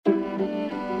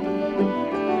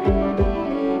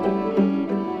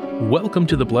Welcome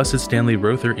to the Blessed Stanley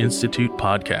Rother Institute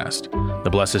podcast. The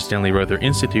Blessed Stanley Rother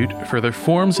Institute further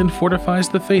forms and fortifies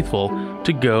the faithful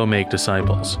to go make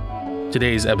disciples.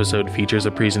 Today's episode features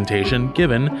a presentation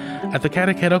given at the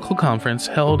Catechetical Conference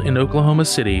held in Oklahoma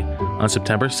City on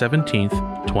September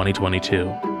 17th, 2022.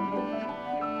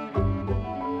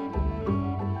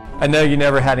 I know you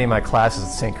never had any of my classes at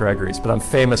St. Gregory's, but I'm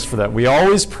famous for that. We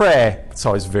always pray. It's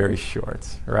always very short,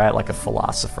 right? Like a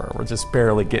philosopher. We're just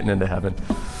barely getting into heaven.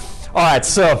 All right,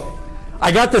 so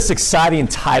I got this exciting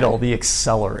title, The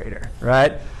Accelerator,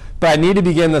 right? But I need to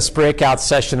begin this breakout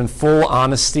session in full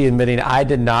honesty, admitting I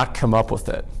did not come up with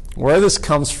it. Where this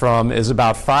comes from is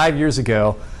about 5 years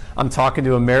ago, I'm talking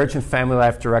to a marriage and family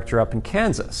life director up in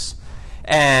Kansas.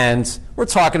 And we're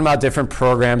talking about different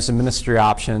programs and ministry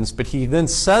options, but he then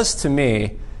says to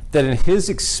me that in his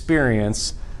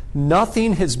experience,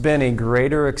 nothing has been a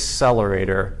greater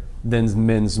accelerator than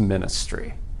men's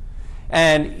ministry.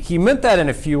 And he meant that in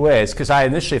a few ways, because I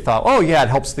initially thought, oh yeah, it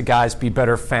helps the guys be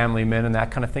better family men and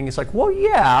that kind of thing. He's like, well,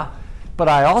 yeah, but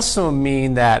I also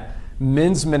mean that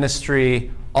men's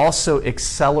ministry also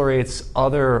accelerates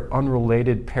other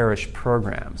unrelated parish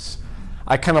programs.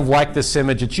 I kind of like this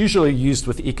image. It's usually used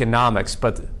with economics,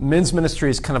 but men's ministry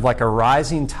is kind of like a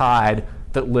rising tide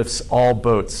that lifts all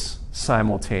boats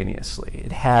simultaneously.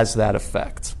 It has that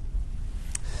effect.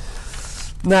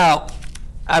 Now,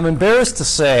 I'm embarrassed to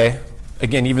say,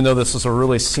 again, even though this was a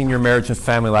really senior marriage and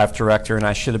family life director and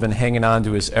I should have been hanging on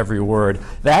to his every word,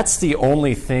 that's the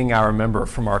only thing I remember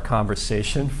from our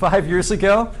conversation 5 years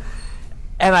ago.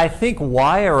 And I think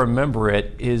why I remember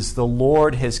it is the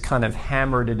Lord has kind of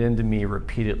hammered it into me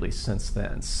repeatedly since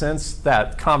then. Since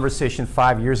that conversation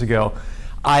 5 years ago,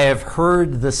 I have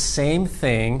heard the same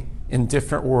thing in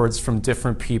different words from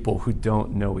different people who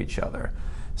don't know each other.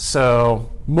 So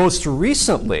most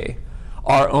recently,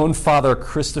 our own Father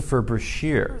Christopher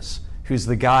Brashears, who's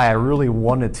the guy I really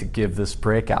wanted to give this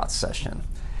breakout session.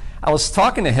 I was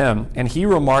talking to him, and he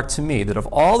remarked to me that of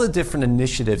all the different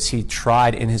initiatives he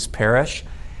tried in his parish,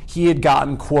 he had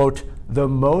gotten, quote, the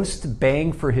most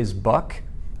bang for his buck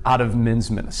out of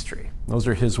men's ministry. Those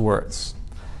are his words.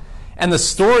 And the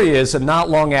story is that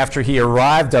not long after he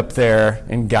arrived up there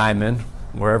in Guyman,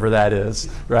 wherever that is,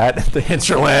 right, the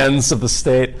hinterlands of the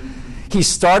state, he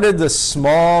started this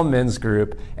small men's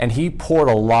group, and he poured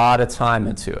a lot of time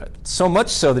into it. So much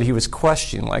so that he was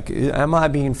questioning, like, am I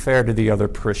being fair to the other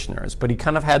parishioners? But he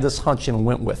kind of had this hunch and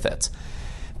went with it.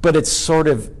 But it's sort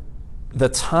of the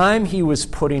time he was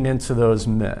putting into those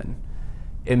men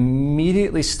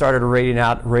immediately started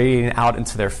radiating out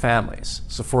into their families.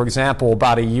 So, for example,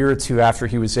 about a year or two after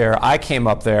he was there, I came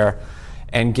up there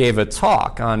and gave a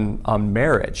talk on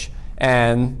marriage.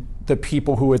 And the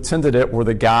people who attended it were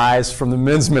the guys from the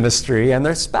men's ministry and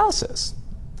their spouses.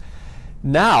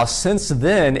 Now, since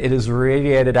then, it has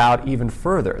radiated out even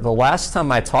further. The last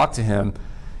time I talked to him,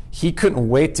 he couldn't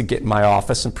wait to get in my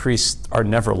office, and priests are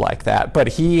never like that. But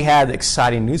he had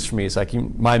exciting news for me. He's like,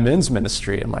 my men's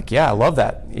ministry. I'm like, yeah, I love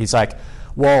that. He's like,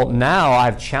 well, now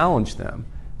I've challenged them.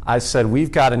 I said,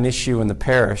 we've got an issue in the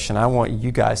parish, and I want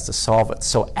you guys to solve it.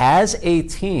 So as a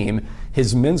team,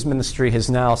 his men's ministry has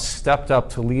now stepped up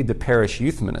to lead the parish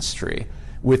youth ministry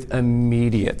with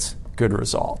immediate good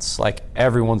results. Like,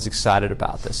 everyone's excited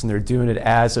about this, and they're doing it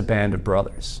as a band of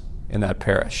brothers in that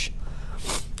parish.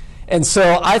 And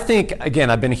so I think, again,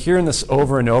 I've been hearing this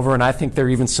over and over, and I think there are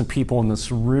even some people in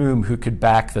this room who could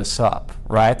back this up,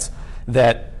 right?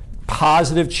 That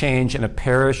positive change in a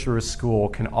parish or a school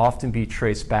can often be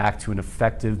traced back to an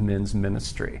effective men's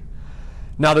ministry.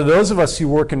 Now, to those of us who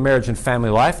work in marriage and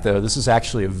family life, though, this is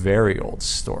actually a very old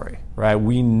story, right?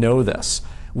 We know this.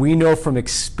 We know from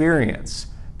experience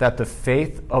that the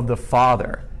faith of the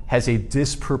father has a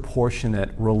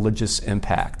disproportionate religious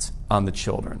impact on the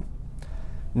children.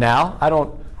 Now,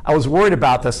 I was worried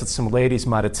about this, that some ladies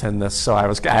might attend this, so I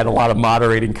had a lot of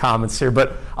moderating comments here,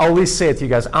 but I'll at least say it to you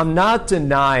guys. I'm not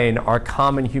denying our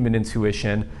common human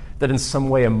intuition that in some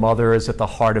way a mother is at the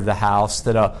heart of the house,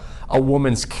 that a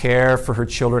woman's care for her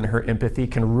children, her empathy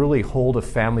can really hold a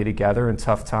family together in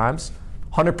tough times.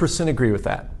 100% agree with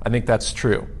that. I think that's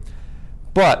true.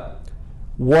 But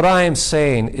what I am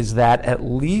saying is that at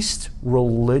least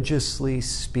religiously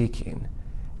speaking,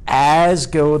 as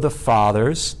go the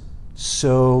fathers,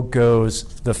 so goes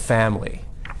the family.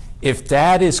 If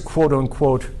dad is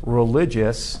quote-unquote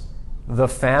religious, the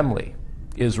family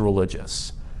is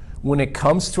religious. When it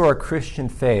comes to our Christian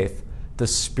faith, the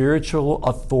spiritual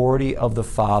authority of the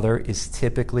father is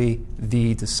typically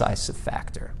the decisive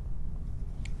factor.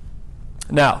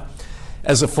 Now,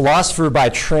 as a philosopher by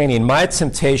training, my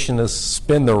temptation is to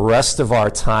spend the rest of our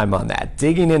time on that,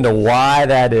 digging into why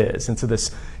that is, into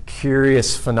this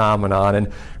curious phenomenon.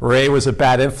 And Ray was a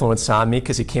bad influence on me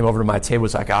because he came over to my table and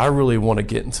was like, I really want to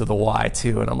get into the why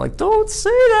too. And I'm like, don't say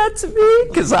that to me,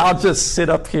 because I'll just sit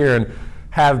up here and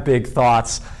have big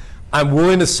thoughts. I'm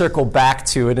willing to circle back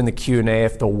to it in the Q&A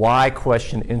if the why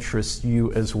question interests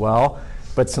you as well.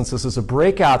 But since this is a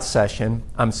breakout session,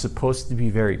 I'm supposed to be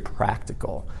very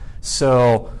practical.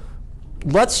 So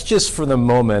let's just for the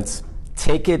moment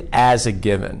take it as a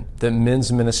given that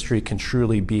men's ministry can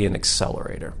truly be an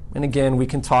accelerator. And again, we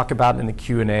can talk about it in the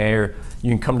Q&A, or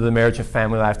you can come to the Marriage and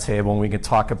Family Life table and we can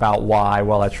talk about why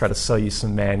while I try to sell you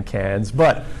some man cans.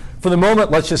 But for the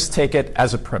moment, let's just take it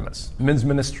as a premise. Men's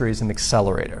ministry is an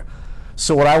accelerator.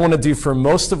 So what I want to do for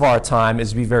most of our time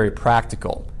is be very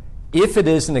practical. If it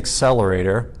is an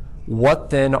accelerator, what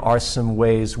then are some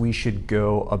ways we should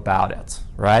go about it,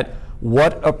 right?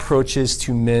 What approaches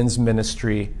to men's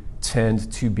ministry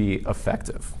tend to be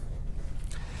effective?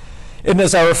 And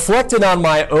as I reflected on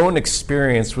my own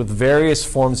experience with various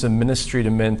forms of ministry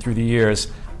to men through the years,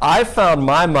 I found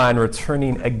my mind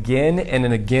returning again and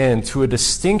again to a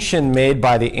distinction made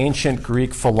by the ancient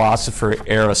Greek philosopher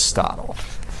Aristotle.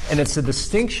 And it's a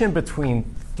distinction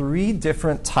between three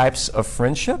different types of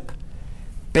friendship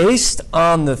based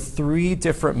on the three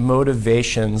different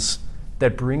motivations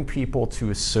that bring people to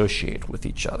associate with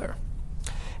each other.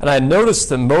 And I noticed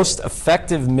the most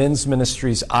effective men's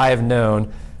ministries I have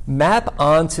known map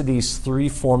onto these three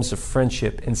forms of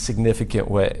friendship in significant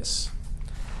ways.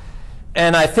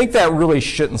 And I think that really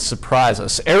shouldn't surprise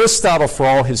us. Aristotle, for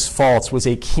all his faults, was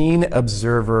a keen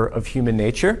observer of human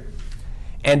nature.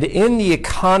 And in the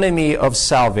economy of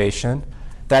salvation,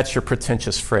 that's your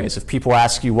pretentious phrase. If people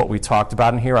ask you what we talked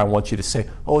about in here, I want you to say,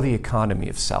 oh, the economy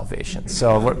of salvation.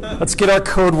 So let's get our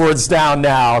code words down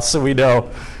now so we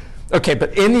know. Okay,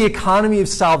 but in the economy of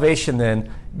salvation then,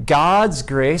 God's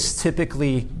grace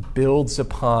typically builds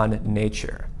upon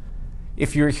nature.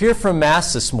 If you're here from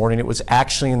Mass this morning, it was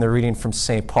actually in the reading from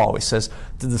St. Paul. He says,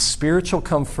 did the spiritual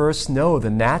come first? No, the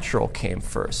natural came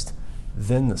first,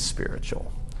 then the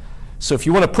spiritual. So if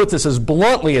you want to put this as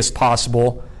bluntly as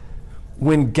possible,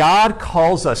 when God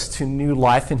calls us to new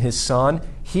life in his Son,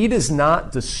 he does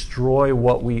not destroy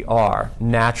what we are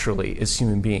naturally as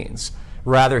human beings.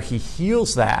 Rather, he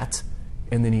heals that,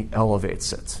 and then he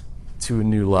elevates it to a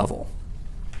new level.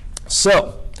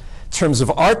 So, in terms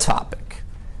of our topic,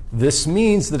 this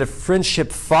means that if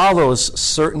friendship follows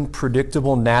certain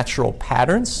predictable natural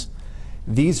patterns,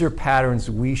 these are patterns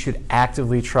we should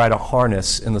actively try to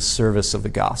harness in the service of the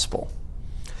gospel.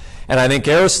 And I think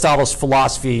Aristotle's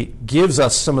philosophy gives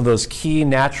us some of those key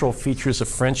natural features of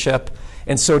friendship,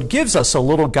 and so it gives us a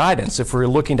little guidance if we're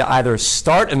looking to either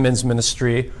start a men's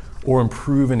ministry or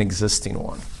improve an existing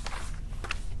one.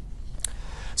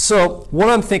 So what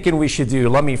I'm thinking we should do,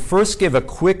 let me first give a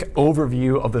quick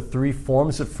overview of the three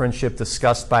forms of friendship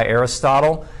discussed by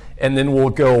Aristotle, and then we'll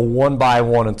go one by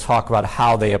one and talk about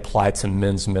how they apply to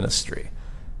men's ministry.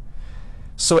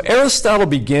 So Aristotle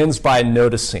begins by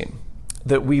noticing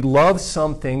that we love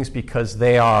some things because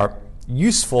they are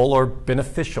useful or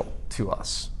beneficial to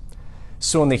us.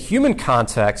 So in the human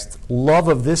context, love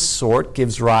of this sort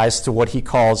gives rise to what he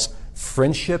calls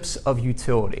friendships of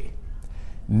utility.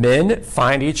 Men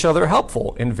find each other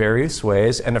helpful in various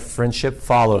ways, and a friendship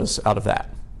follows out of that.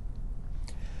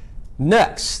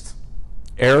 Next,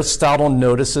 Aristotle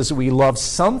notices we love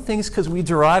some things because we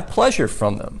derive pleasure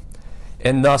from them.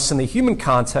 And thus, in the human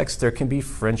context, there can be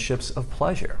friendships of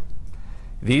pleasure.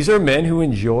 These are men who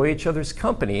enjoy each other's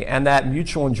company, and that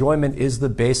mutual enjoyment is the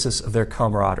basis of their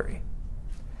camaraderie.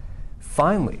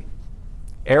 Finally,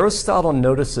 Aristotle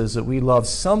notices that we love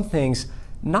some things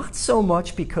not so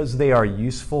much because they are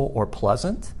useful or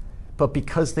pleasant, but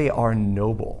because they are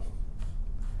noble.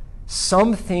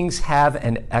 Some things have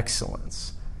an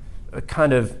excellence, a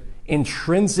kind of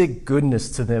intrinsic goodness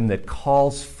to them that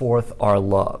calls forth our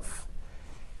love.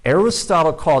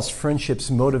 Aristotle calls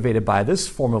friendships motivated by this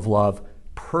form of love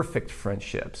perfect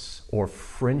friendships, or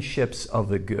friendships of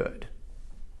the good.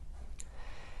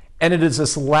 And it is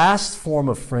this last form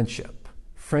of friendship,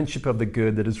 friendship of the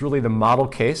good, that is really the model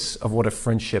case of what a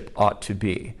friendship ought to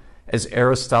be. As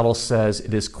Aristotle says,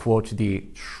 it is, quote, the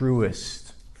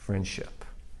truest friendship.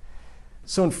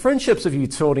 So in friendships of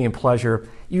utility and pleasure,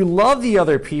 you love the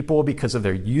other people because of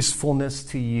their usefulness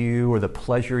to you or the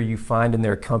pleasure you find in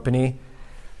their company.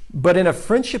 But in a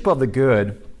friendship of the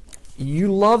good,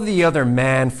 you love the other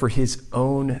man for his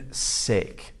own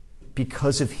sake,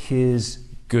 because of his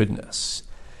goodness.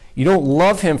 You don't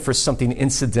love him for something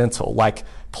incidental like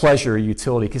pleasure or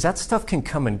utility, because that stuff can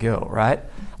come and go, right?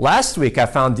 Last week I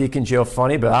found Deacon Joe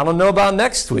funny, but I don't know about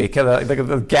next week.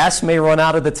 The gas may run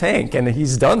out of the tank and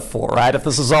he's done for, right, if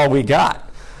this is all we got.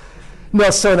 No,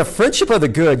 so in a friendship of the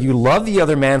good, you love the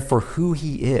other man for who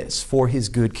he is, for his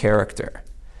good character.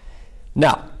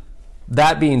 Now,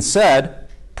 that being said,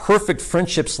 perfect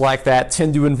friendships like that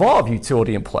tend to involve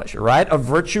utility and pleasure, right? A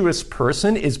virtuous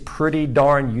person is pretty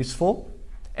darn useful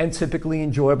and typically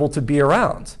enjoyable to be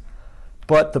around.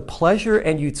 But the pleasure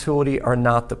and utility are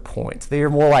not the point. They are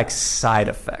more like side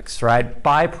effects, right?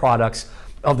 Byproducts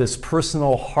of this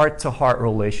personal heart-to-heart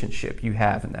relationship you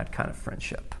have in that kind of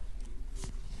friendship.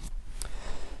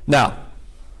 Now,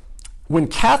 when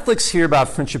Catholics hear about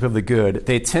friendship of the good,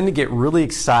 they tend to get really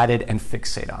excited and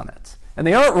fixate on it. And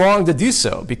they aren't wrong to do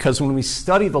so, because when we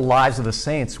study the lives of the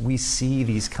saints, we see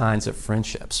these kinds of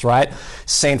friendships, right?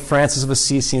 St. Francis of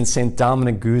Assisi and St.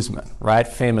 Dominic Guzman, right?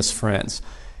 Famous friends.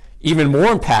 Even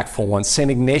more impactful ones, St.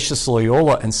 Ignatius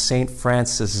Loyola and St.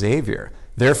 Francis Xavier.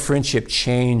 Their friendship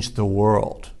changed the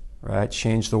world, right?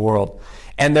 Changed the world.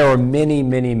 And there are many,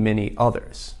 many, many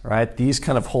others, right? These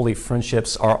kind of holy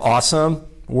friendships are awesome,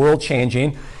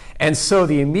 world-changing. And so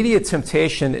the immediate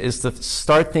temptation is to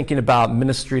start thinking about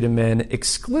ministry to men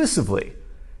exclusively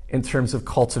in terms of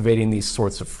cultivating these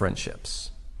sorts of friendships.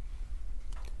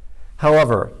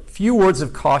 However, a few words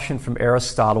of caution from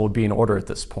Aristotle would be in order at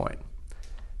this point.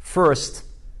 First,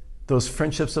 those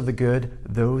friendships of the good,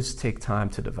 those take time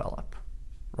to develop,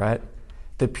 right?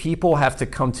 The people have to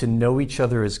come to know each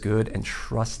other as good and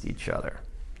trust each other.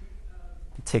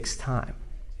 It takes time.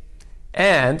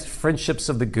 And friendships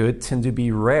of the good tend to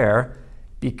be rare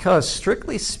because,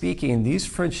 strictly speaking, these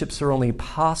friendships are only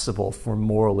possible for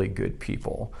morally good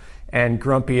people. And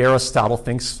grumpy Aristotle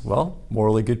thinks, well,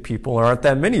 morally good people aren't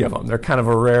that many of them. They're kind of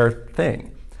a rare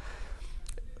thing.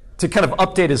 To kind of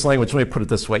update his language, let me put it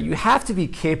this way. You have to be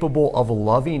capable of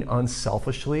loving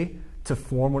unselfishly to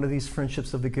form one of these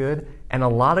friendships of the good, and a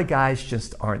lot of guys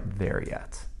just aren't there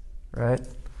yet, right?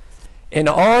 In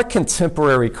our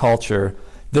contemporary culture,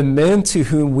 the men to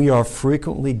whom we are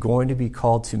frequently going to be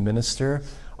called to minister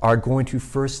are going to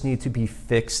first need to be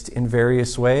fixed in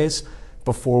various ways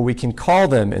before we can call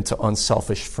them into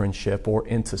unselfish friendship or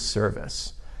into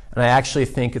service. And I actually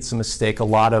think it's a mistake a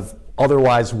lot of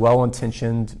otherwise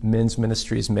well-intentioned men's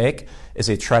ministries make, is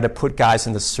they try to put guys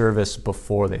into service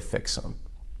before they fix them.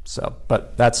 So,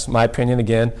 but that's my opinion.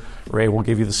 Again, Ray will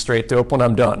give you the straight dope when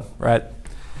I'm done, right?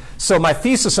 So my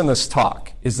thesis in this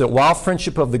talk is that while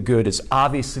friendship of the good is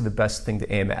obviously the best thing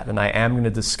to aim at, and I am going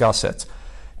to discuss it,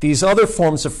 these other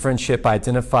forms of friendship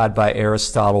identified by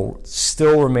Aristotle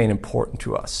still remain important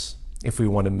to us if we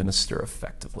want to minister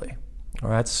effectively. All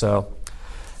right, so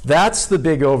that's the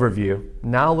big overview.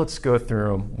 Now let's go through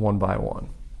them one by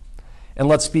one. And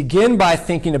let's begin by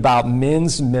thinking about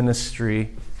men's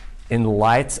ministry in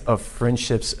light of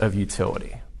friendships of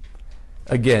utility.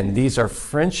 Again, these are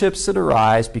friendships that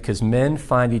arise because men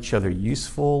find each other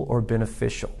useful or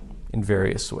beneficial in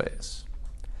various ways.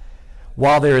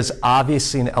 While there is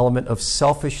obviously an element of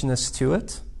selfishness to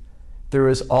it, there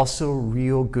is also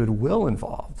real goodwill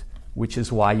involved, which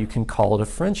is why you can call it a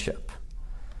friendship.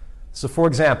 So for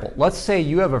example, let's say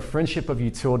you have a friendship of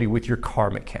utility with your car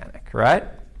mechanic, right?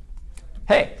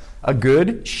 Hey, a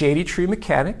good shady tree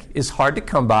mechanic is hard to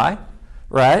come by,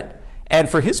 right? And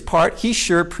for his part, he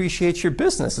sure appreciates your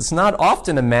business. It's not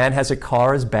often a man has a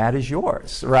car as bad as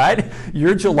yours, right?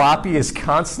 Your jalopy is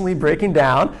constantly breaking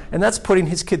down, and that's putting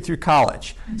his kid through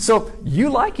college. So you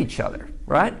like each other,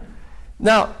 right?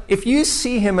 Now, if you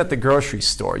see him at the grocery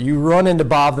store, you run into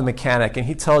Bob the mechanic, and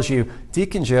he tells you,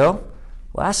 Deacon Joe,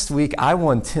 last week I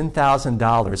won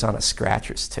 $10,000 on a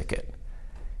scratcher's ticket.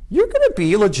 You're going to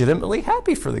be legitimately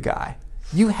happy for the guy.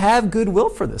 You have goodwill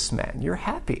for this man. You're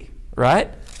happy,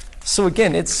 right? So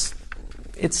again, it's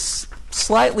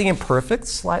slightly imperfect,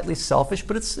 slightly selfish,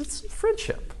 but it's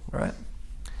friendship, right?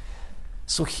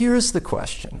 So here's the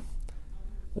question.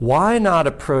 Why not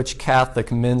approach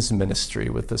Catholic men's ministry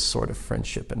with this sort of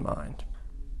friendship in mind?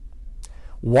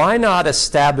 Why not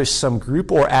establish some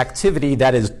group or activity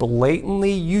that is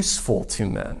blatantly useful to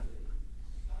men?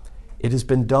 It has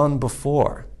been done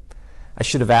before. I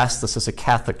should have asked this as a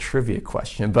Catholic trivia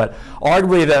question, but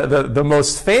arguably the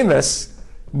most famous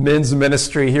men's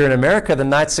ministry here in America, the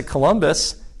Knights of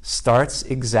Columbus, starts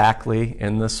exactly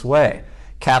in this way.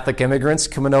 Catholic immigrants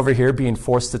coming over here being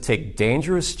forced to take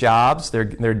dangerous jobs. They're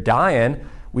dying.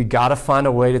 We got to find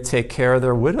a way to take care of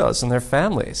their widows and their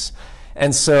families.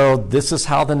 And so this is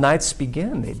how the Knights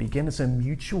begin. They begin as a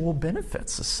mutual benefit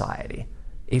society,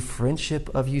 a friendship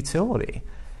of utility.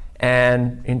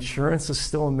 And insurance is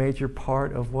still a major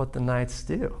part of what the Knights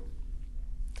do.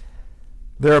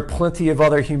 There are plenty of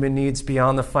other human needs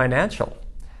beyond the financial.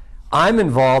 I'm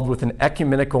involved with an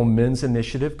ecumenical men's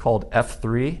initiative called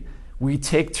F3, We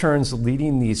take turns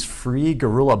leading these free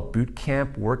guerrilla boot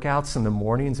camp workouts in the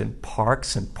mornings in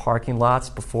parks and parking lots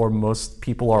before most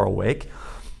people are awake.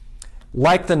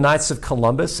 Like the Knights of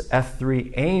Columbus,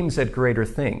 F3 aims at greater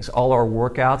things. All our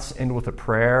workouts end with a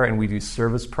prayer, and we do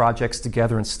service projects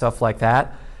together and stuff like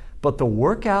that. But the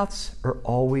workouts are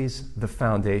always the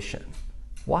foundation.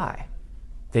 Why?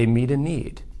 They meet a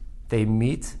need. They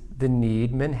meet the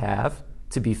need men have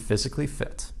to be physically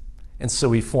fit. And so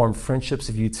we form friendships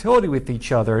of utility with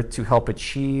each other to help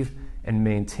achieve and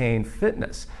maintain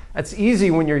fitness. That's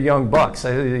easy when you're young bucks.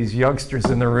 I see these youngsters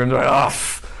in the room, they're like,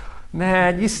 oh,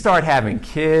 man, you start having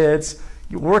kids,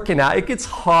 you're working out, it gets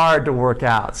hard to work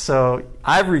out. So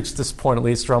I've reached this point at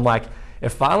least where I'm like,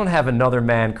 if I don't have another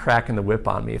man cracking the whip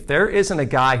on me, if there isn't a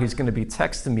guy who's going to be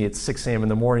texting me at 6 a.m. in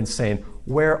the morning saying,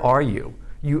 where are you?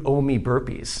 You owe me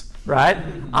burpees, right?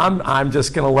 I'm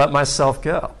just going to let myself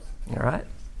go, all right?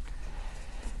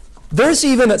 There's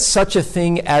even such a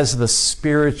thing as the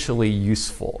spiritually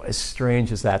useful, as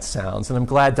strange as that sounds. And I'm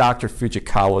glad Dr.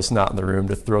 Fujikawa is not in the room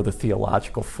to throw the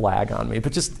theological flag on me.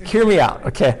 But just hear me out,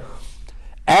 okay?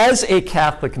 As a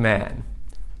Catholic man,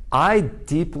 I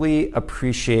deeply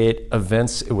appreciate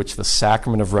events in which the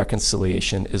sacrament of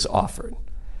reconciliation is offered.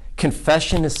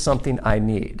 Confession is something I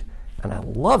need, and I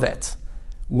love it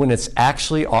when it's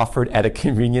actually offered at a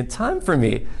convenient time for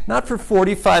me. Not for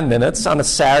 45 minutes on a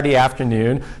Saturday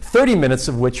afternoon, 30 minutes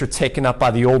of which are taken up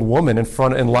by the old woman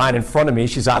in line in front of me.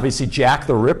 She's obviously Jack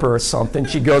the Ripper or something.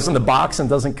 She goes in the box and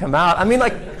doesn't come out. I mean,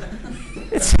 like,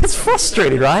 it's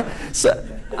frustrating, right? So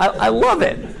I love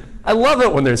it. I love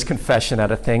it when there's confession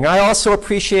at a thing. I also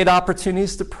appreciate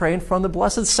opportunities to pray in front of the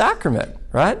Blessed Sacrament,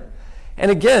 right? And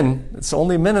again, it's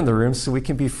only men in the room, so we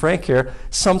can be frank here.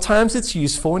 Sometimes it's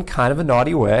useful in kind of a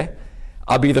naughty way.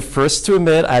 I'll be the first to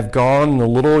admit I've gone in the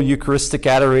little Eucharistic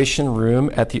adoration room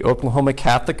at the Oklahoma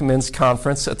Catholic Men's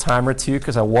Conference a time or two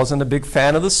because I wasn't a big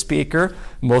fan of the speaker.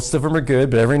 Most of them are good,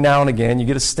 but every now and again you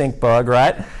get a stink bug,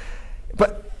 right?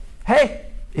 But hey,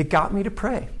 it got me to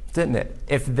pray, didn't it?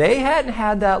 If they hadn't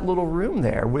had that little room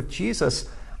there with Jesus,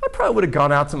 I probably would have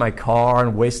gone out to my car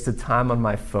and wasted time on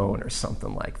my phone or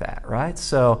something like that, right?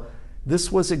 So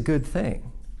this was a good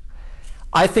thing.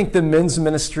 I think the men's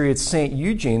ministry at St.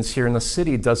 Eugene's here in the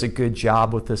city does a good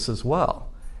job with this as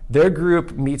well. Their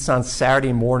group meets on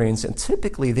Saturday mornings, and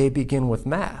typically they begin with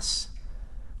Mass.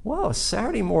 Well, a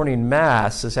Saturday morning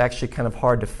Mass is actually kind of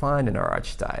hard to find in our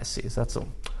Archdiocese. That's a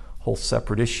whole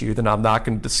separate issue that I'm not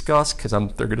going to discuss because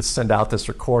they're going to send out this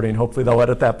recording. Hopefully they'll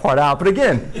edit that part out. But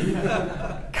again,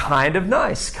 kind of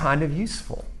nice, kind of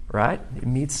useful, right? It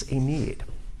meets a need.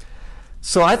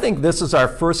 So I think this is our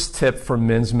first tip for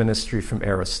men's ministry from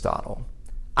Aristotle.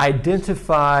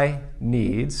 Identify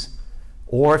needs,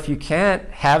 or if you can't,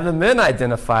 have the men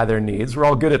identify their needs. We're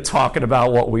all good at talking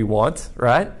about what we want,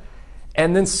 right?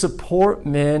 And then support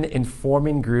men in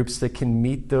forming groups that can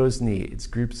meet those needs,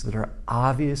 groups that are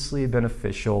obviously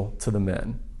beneficial to the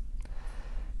men.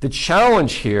 The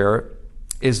challenge here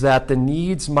is that the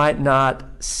needs might not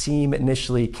seem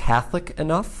initially Catholic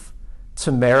enough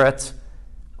to merit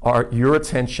your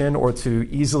attention or to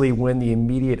easily win the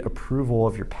immediate approval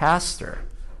of your pastor.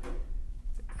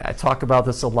 I talk about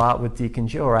this a lot with Deacon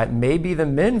Joe, right? Maybe the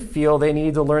men feel they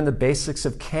need to learn the basics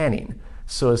of canning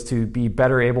so as to be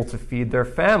better able to feed their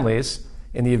families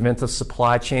in the event of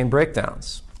supply chain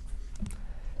breakdowns.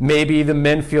 Maybe the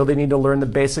men feel they need to learn the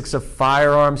basics of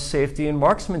firearms safety and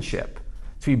marksmanship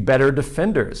to be better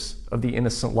defenders of the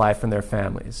innocent life in their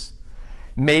families.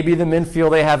 Maybe the men feel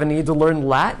they have a need to learn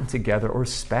Latin together or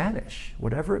Spanish,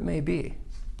 whatever it may be.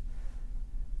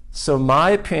 So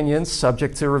my opinion,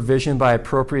 subject to revision by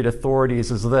appropriate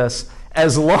authorities, is this: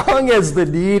 as long as the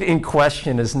need in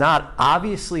question is not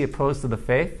obviously opposed to the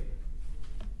faith,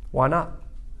 why not?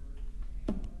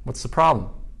 What's the problem?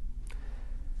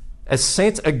 As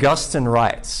St. Augustine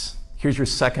writes, here's your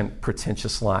second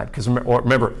pretentious line, because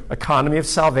remember, economy of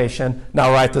salvation.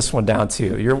 Now write this one down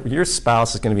too. Your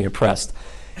spouse is going to be impressed.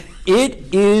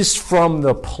 It is from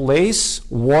the place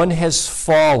one has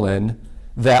fallen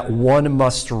that one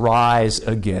must rise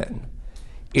again.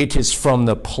 It is from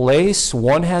the place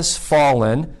one has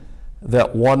fallen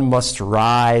that one must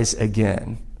rise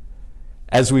again.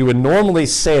 As we would normally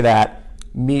say that,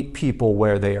 meet people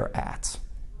where they are at.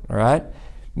 All right?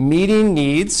 Meeting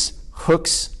needs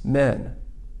hooks men.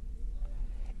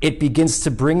 It begins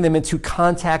to bring them into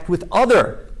contact with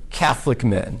other Catholic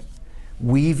men,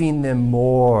 weaving them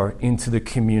more into the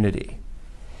community.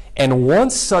 And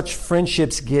once such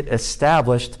friendships get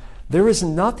established, there is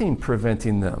nothing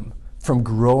preventing them from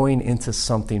growing into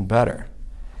something better.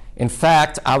 In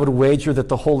fact, I would wager that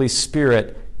the Holy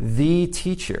Spirit, the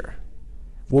teacher,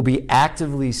 will be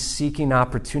actively seeking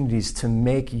opportunities to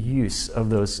make use of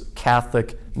those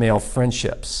Catholic male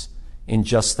friendships in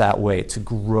just that way, to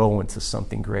grow into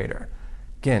something greater.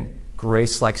 Again,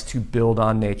 grace likes to build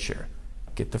on nature.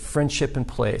 Get the friendship in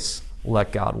place,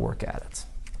 let God work at it.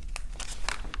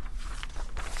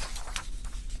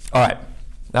 All right,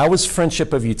 that was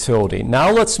friendship of utility. Now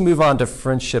let's move on to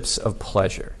friendships of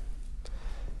pleasure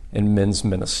in men's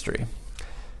ministry.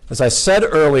 As I said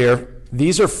earlier,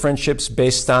 these are friendships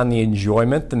based on the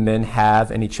enjoyment the men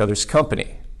have in each other's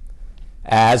company.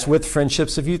 As with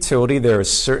friendships of utility, there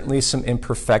is certainly some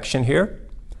imperfection here,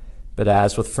 but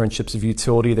as with friendships of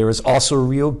utility, there is also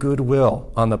real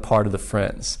goodwill on the part of the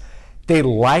friends. They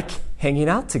like hanging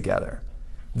out together.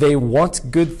 They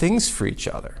want good things for each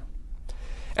other.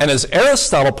 And as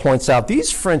Aristotle points out,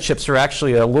 these friendships are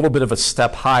actually a little bit of a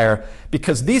step higher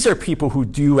because these are people who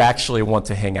do actually want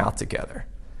to hang out together.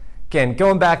 Again,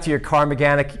 going back to your car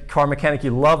mechanic,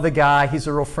 you love the guy, he's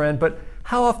a real friend, but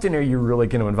how often are you really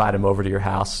going to invite him over to your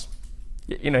house?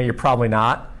 You're probably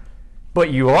not.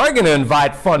 But you are going to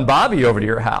invite Fun Bobby over to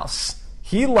your house.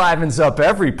 He livens up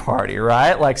every party,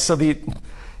 right? So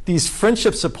these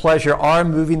friendships of pleasure are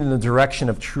moving in the direction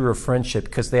of truer friendship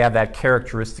because they have that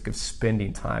characteristic of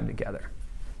spending time together.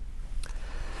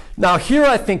 Now, here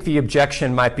I think the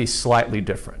objection might be slightly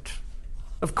different.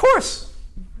 Of course,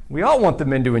 we all want the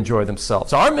men to enjoy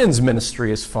themselves. Our men's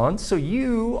ministry is fun, so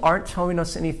you aren't telling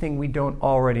us anything we don't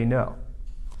already know.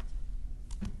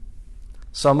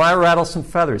 So I might rattle some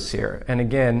feathers here. And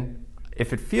again,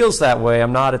 if it feels that way,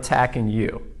 I'm not attacking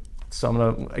you. So I'm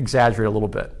going to exaggerate a little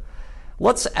bit.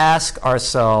 Let's ask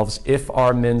ourselves if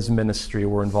our men's ministry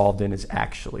we're involved in is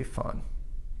actually fun.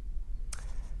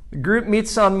 The group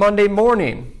meets on Monday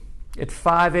morning at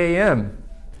 5 a.m.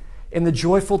 in the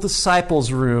Joyful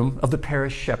Disciples room of the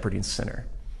Parish Shepherding Center,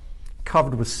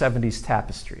 covered with 70s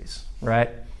tapestries, right?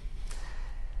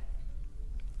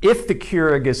 If the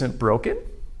Keurig isn't broken,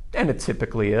 and it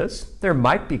typically is, there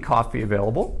might be coffee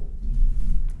available.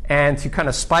 And to kind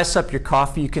of spice up your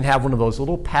coffee, you can have one of those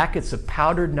little packets of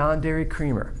powdered non-dairy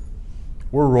creamer.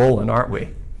 We're rolling, aren't we?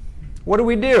 What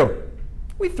do?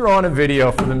 We throw on a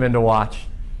video for the men to watch.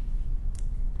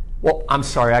 Well, I'm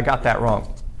sorry, I got that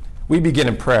wrong. We begin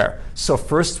in prayer. So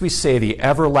first we say the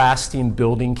everlasting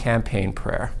building campaign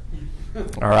prayer.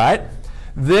 All right?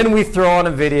 Then we throw on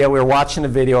a video. We're watching a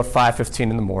video at 5:15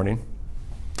 in the morning.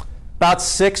 About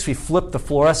 6, we flip the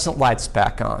fluorescent lights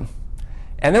back on.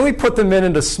 And then we put them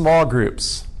into small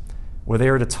groups where they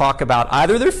are to talk about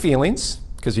either their feelings,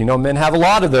 because men have a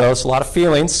lot of those, a lot of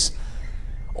feelings,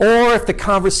 or if the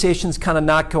conversation's kind of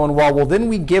not going well, then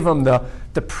we give them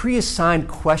the pre-assigned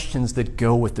questions that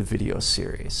go with the video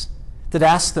series, that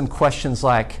ask them questions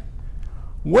like,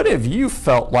 what have you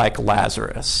felt like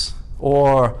Lazarus?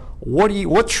 Or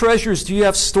what treasures do you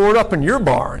have stored up in your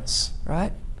barns,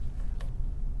 right?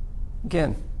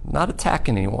 Again, not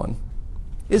attacking anyone.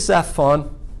 Is that fun?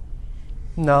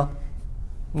 No,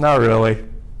 not really.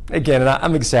 Again,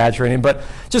 I'm exaggerating, but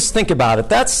just think about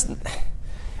it.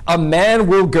 A man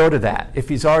will go to that if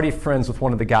he's already friends with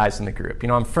one of the guys in the group.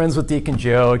 I'm friends with Deacon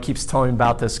Joe. He keeps telling me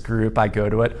about this group. I go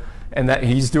to it, and that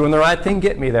he's doing the right thing,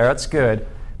 getting me there. That's good.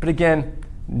 But again,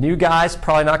 new guys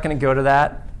probably not going to go to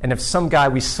that. And if some guy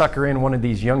we sucker in one of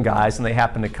these young guys and they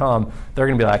happen to come, they're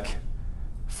going to be like,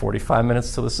 45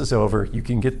 minutes till this is over. You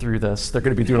can get through this. They're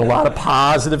going to be doing a lot of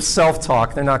positive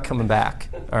self-talk. They're not coming back.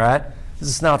 All right? This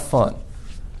is not fun.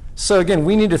 So again,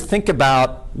 we need to think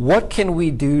about what can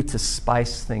we do to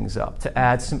spice things up, to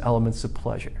add some elements of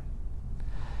pleasure.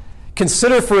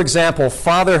 Consider, for example,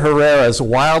 Father Herrera's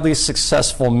wildly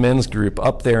successful men's group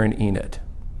up there in Enid.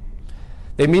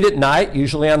 They meet at night,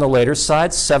 usually on the later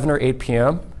side, 7 or 8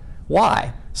 p.m.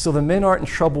 Why? So the men aren't in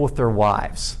trouble with their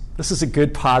wives. This is a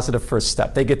good positive first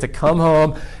step. They get to come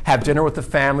home, have dinner with the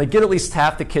family, get at least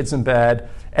half the kids in bed,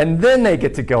 and then they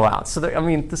get to go out. So,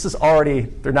 this is already,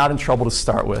 they're not in trouble to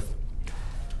start with.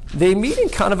 They meet in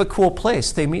kind of a cool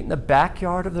place. They meet in the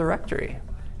backyard of the rectory.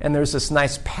 And there's this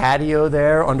nice patio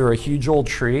there under a huge old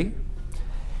tree.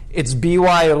 It's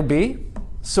BYOB,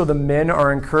 so the men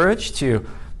are encouraged to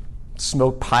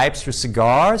smoke pipes or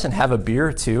cigars and have a beer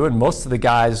or two, and most of the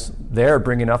guys there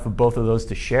bring enough of both of those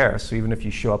to share, so even if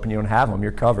you show up and you don't have them,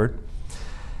 you're covered.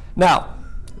 Now,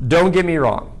 don't get me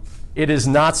wrong. It is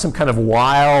not some kind of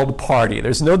wild party.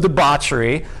 There's no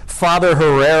debauchery. Father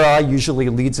Herrera usually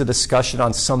leads a discussion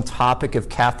on some topic of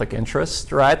Catholic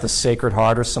interest, right? The Sacred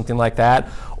Heart or something like that,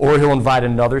 or he'll invite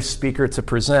another speaker to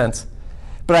present.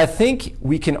 But I think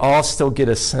we can all still get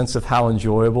a sense of how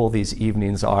enjoyable these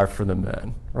evenings are for the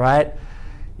men, right?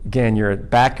 Again, you're at the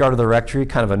backyard of the rectory,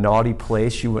 kind of a naughty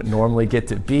place you wouldn't normally get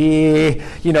to be.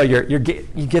 You know, you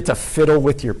get to fiddle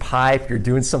with your pipe. You're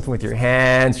doing something with your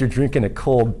hands. You're drinking a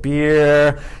cold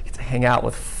beer. You get to hang out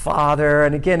with Father.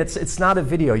 And again, it's not a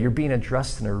video. You're being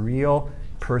addressed in a real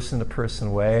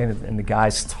person-to-person way, and the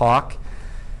guys talk.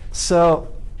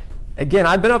 So, again,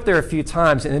 I've been up there a few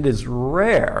times, and it is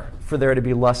rare for there to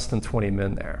be less than 20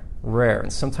 men there. Rare.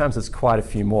 And sometimes it's quite a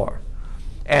few more.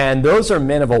 And those are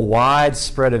men of a wide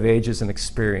spread of ages and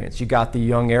experience. You got the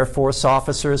young Air Force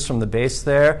officers from the base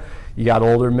there. You got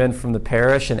older men from the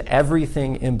parish, and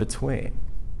everything in between.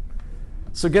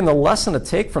 So again, the lesson to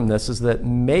take from this is that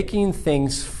making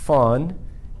things fun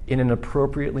in an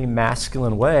appropriately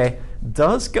masculine way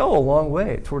does go a long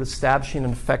way toward establishing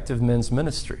an effective men's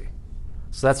ministry.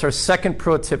 So that's our second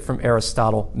pro tip from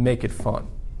Aristotle: make it fun.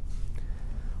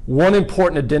 One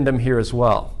important addendum here as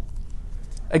well.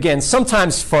 Again,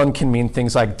 sometimes fun can mean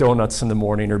things like donuts in the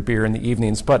morning or beer in the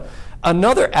evenings, but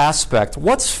another aspect,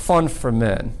 what's fun for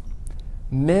men?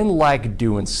 Men like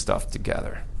doing stuff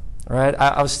together, right?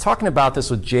 I was talking about this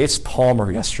with Jace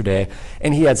Palmer yesterday,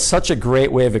 and he had such a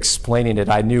great way of explaining it.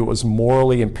 I knew it was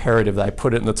morally imperative that I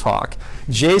put it in the talk.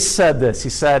 Jace said this. He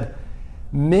said,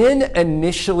 men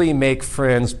initially make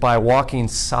friends by walking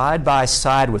side by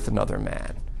side with another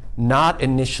man, not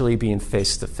initially being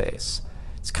face to face.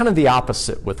 It's kind of the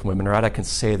opposite with women, right? I can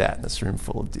say that in this room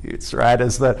full of dudes, right?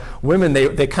 Is that women,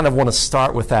 they kind of want to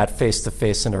start with that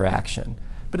face-to-face interaction.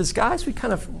 But as guys, we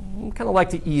kind of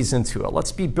like to ease into it.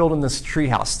 Let's be building this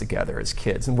treehouse together as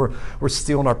kids, and we're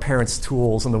stealing our parents'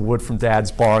 tools and the wood from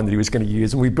Dad's barn that he was going to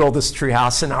use, and we build this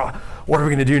treehouse, and what are we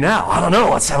going to do now? I don't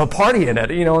know. Let's have a party in it,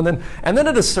 you know. And then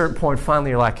at a certain point, finally,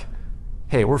 you're like,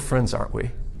 hey, we're friends, aren't we?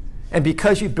 And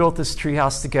because you built this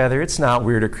treehouse together, it's not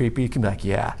weird or creepy. You can be like,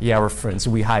 yeah, we're friends.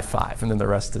 And we high five, and then the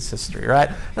rest is history, right?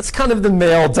 That's kind of the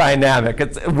male dynamic.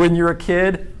 It's when you're a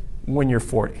kid, when you're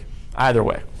 40. Either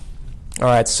way. All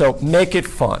right, so make it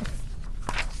fun.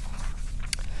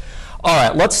 All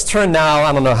right, let's turn now.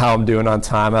 I don't know how I'm doing on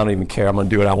time. I don't even care. I'm going to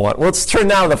do what I want. Let's turn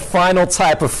now to the final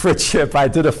type of friendship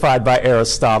identified by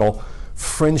Aristotle: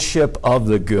 friendship of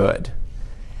the good.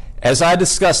 As I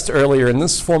discussed earlier, in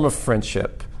this form of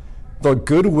friendship, the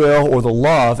goodwill or the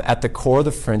love at the core of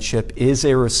the friendship is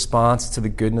a response to the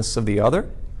goodness of the other.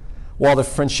 While the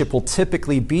friendship will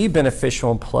typically be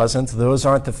beneficial and pleasant, those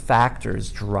aren't the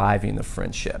factors driving the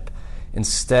friendship.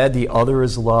 Instead, the other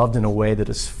is loved in a way that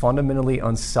is fundamentally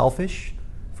unselfish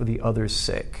for the other's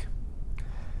sake.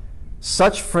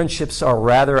 Such friendships are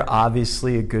rather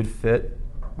obviously a good fit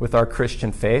with our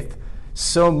Christian faith,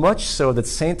 so much so that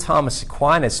St. Thomas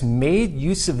Aquinas made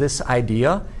use of this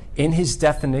idea in his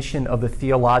definition of the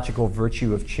theological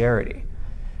virtue of charity.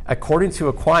 According to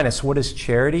Aquinas, what is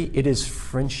charity? It is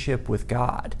friendship with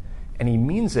God. And he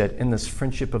means it in this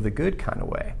friendship of the good kind of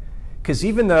way. Because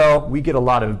even though we get a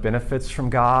lot of benefits from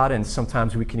God, and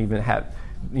sometimes we can even have,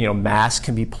 Mass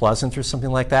can be pleasant or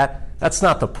something like that, that's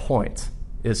not the point,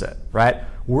 is it? Right?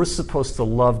 We're supposed to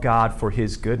love God for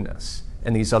his goodness,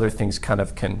 and these other things kind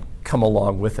of can come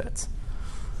along with it.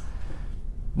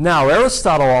 Now,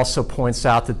 Aristotle also points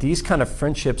out that these kind of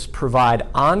friendships provide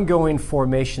ongoing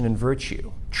formation in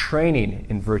virtue, training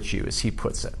in virtue, as he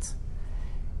puts it.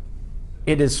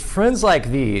 It is friends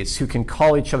like these who can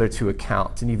call each other to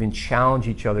account and even challenge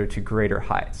each other to greater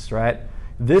heights, right?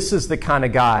 This is the kind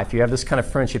of guy, if you have this kind of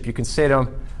friendship, you can say to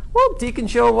him, well, Deacon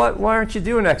Joe, why aren't you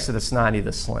doing Exodus 90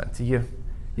 this Lent? You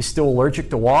still allergic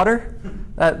to water?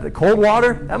 The cold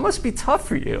water? That must be tough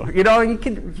for you. You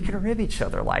can rib each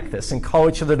other like this and call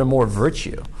each other to more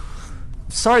virtue.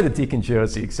 Sorry that Deacon Joe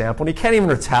is the example, and he can't even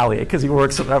retaliate because he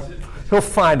works. He'll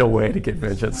find a way to get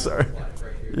vengeance, sir.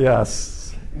 Yes.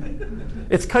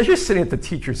 It's because you're sitting at the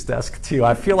teacher's desk, too.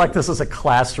 I feel like this is a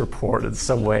class report in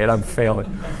some way, and I'm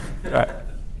failing. All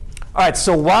right,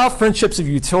 so while friendships of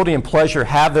utility and pleasure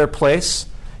have their place,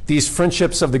 these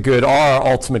friendships of the good are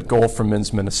our ultimate goal for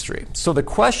men's ministry. So the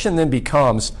question then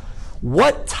becomes,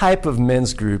 what type of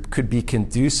men's group could be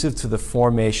conducive to the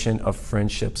formation of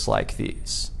friendships like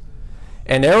these?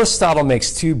 And Aristotle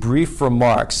makes two brief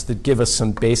remarks that give us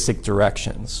some basic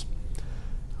directions.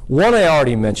 One I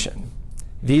already mentioned.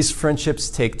 These friendships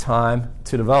take time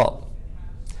to develop.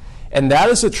 And that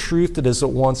is a truth that is at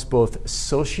once both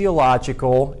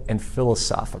sociological and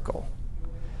philosophical.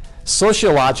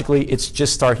 Sociologically, it's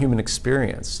just our human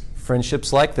experience.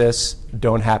 Friendships like this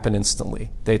don't happen instantly.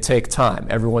 They take time.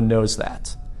 Everyone knows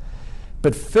that.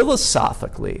 But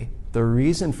philosophically, the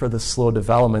reason for the slow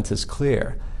development is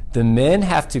clear. The men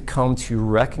have to come to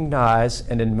recognize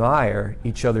and admire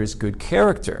each other's good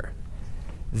character.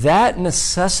 that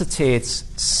necessitates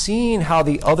seeing how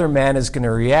the other man is going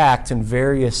to react in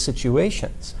various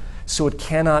situations. So it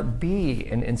cannot be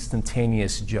an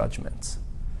instantaneous judgment.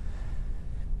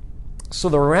 So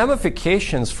the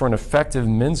ramifications for an effective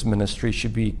men's ministry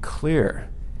should be clear.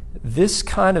 This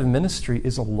kind of ministry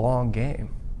is a long game.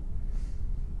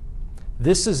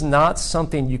 This is not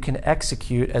something you can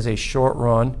execute as a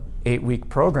short-run, 8-week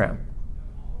program.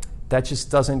 That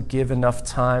just doesn't give enough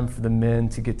time for the men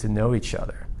to get to know each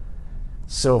other.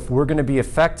 So if we're going to be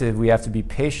effective, we have to be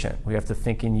patient. We have to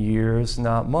think in years,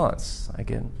 not months.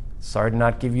 Again, sorry to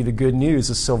not give you the good news,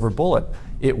 a silver bullet.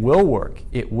 It will work.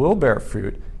 It will bear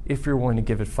fruit if you're willing to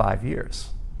give it 5 years.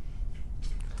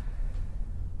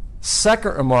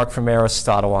 Second remark from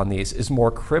Aristotle on these is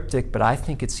more cryptic, but I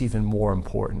think it's even more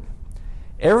important.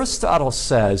 Aristotle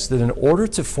says that in order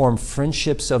to form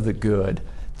friendships of the good,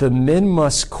 the men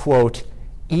must, quote,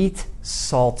 eat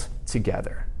salt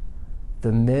together.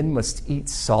 The men must eat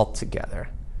salt together.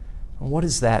 What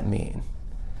does that mean?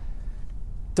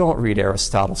 Don't read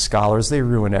Aristotle scholars. They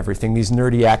ruin everything. These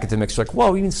nerdy academics are like,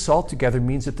 well, eating salt together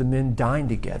means that the men dine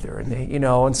together. And they,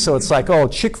 and so it's like, oh,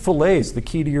 Chick-fil-A is the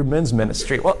key to your men's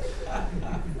ministry. Well,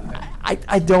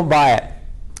 I don't buy it.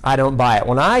 I don't buy it.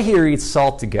 When I hear eat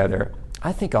salt together,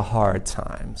 I think of hard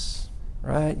times,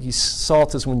 right?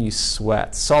 Salt is when you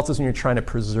sweat. Salt is when you're trying to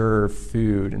preserve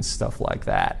food and stuff like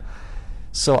that.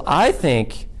 So I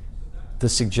think the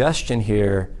suggestion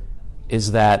here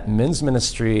is that men's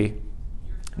ministry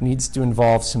needs to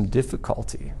involve some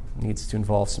difficulty, needs to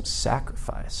involve some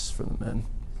sacrifice for the men.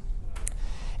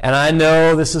 And I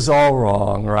know this is all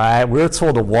wrong, right? We're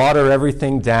told to water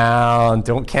everything down,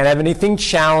 can't have anything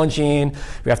challenging.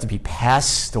 We have to be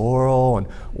pastoral and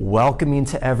welcoming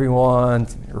to everyone,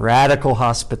 radical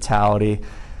hospitality.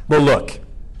 But look,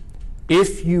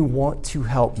 if you want to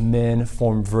help men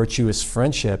form virtuous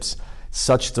friendships,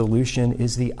 such dilution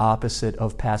is the opposite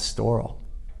of pastoral.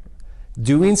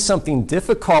 Doing something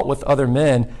difficult with other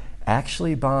men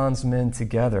actually bonds men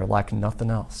together like nothing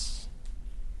else.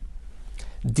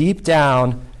 Deep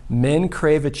down, men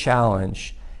crave a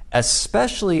challenge,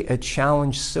 especially a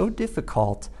challenge so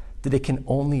difficult that it can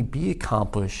only be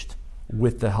accomplished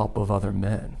with the help of other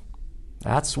men.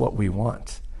 That's what we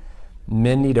want.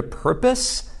 Men need a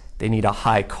purpose, they need a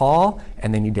high call,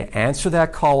 and they need to answer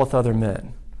that call with other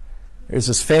men. There's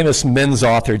this famous men's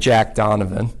author, Jack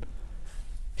Donovan.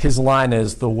 His line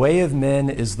is, "The way of men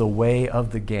is the way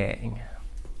of the gang."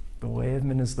 The way of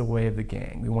men is the way of the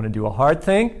gang. We want to do a hard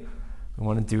thing. We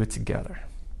want to do it together.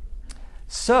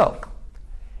 So,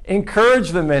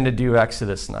 encourage the men to do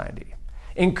Exodus 90.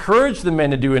 Encourage the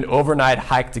men to do an overnight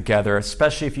hike together,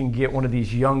 especially if you can get one of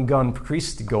these young gun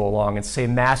priests to go along and say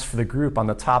Mass for the group on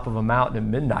the top of a mountain at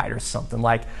midnight or something.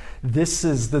 Like, this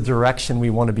is the direction we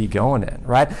want to be going in,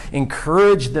 right?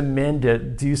 Encourage the men to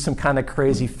do some kind of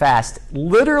crazy fast.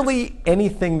 Literally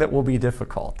anything that will be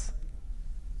difficult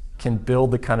can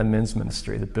build the kind of men's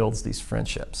ministry that builds these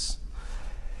friendships.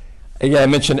 Again, I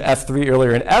mentioned F3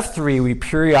 earlier. In F3, we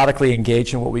periodically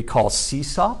engage in what we call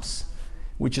CSOPs,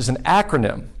 which is an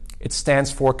acronym. It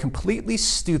stands for completely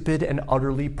stupid and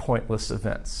utterly pointless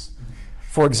events.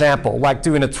 For example, like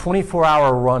doing a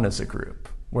 24-hour run as a group,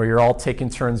 where you're all taking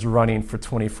turns running for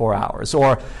 24 hours,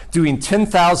 or doing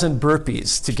 10,000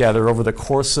 burpees together over the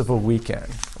course of a weekend,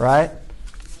 right?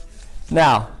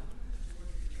 Now,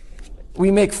 we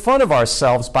make fun of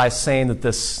ourselves by saying that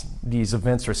these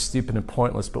events are stupid and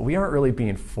pointless, but we aren't really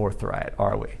being forthright,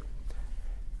 are we?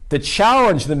 The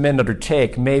challenge the men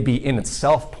undertake may be in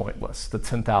itself pointless, the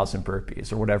 10,000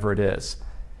 burpees or whatever it is,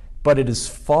 but it is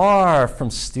far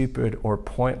from stupid or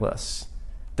pointless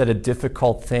that a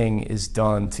difficult thing is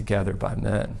done together by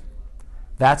men.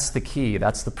 That's the key.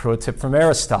 That's the pro tip from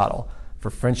Aristotle. For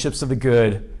friendships of the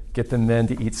good, get the men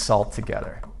to eat salt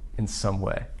together in some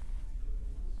way.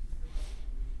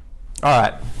 All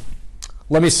right,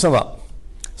 let me sum up.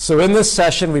 So in this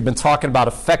session, we've been talking about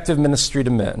effective ministry to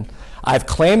men. I've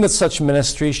claimed that such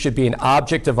ministry should be an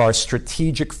object of our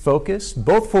strategic focus,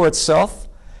 both for itself,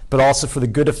 but also for the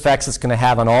good effects it's going to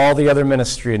have on all the other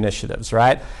ministry initiatives,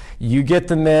 right? You get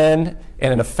the men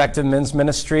in an effective men's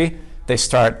ministry, they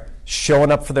start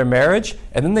showing up for their marriage,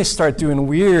 and then they start doing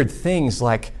weird things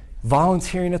like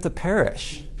volunteering at the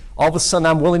parish. All of a sudden,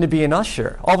 I'm willing to be an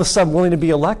usher. All of a sudden, I'm willing to be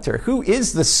a lector. Who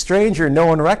is this stranger no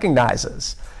one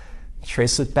recognizes?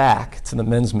 Trace it back to the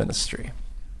men's ministry.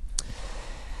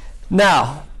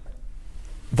 Now,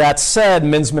 that said,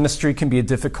 men's ministry can be a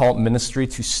difficult ministry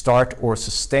to start or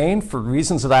sustain for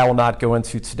reasons that I will not go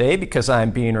into today because I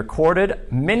am being recorded.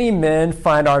 Many men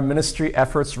find our ministry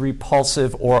efforts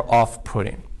repulsive or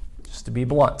off-putting, just to be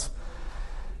blunt.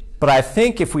 But I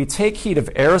think if we take heed of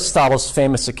Aristotle's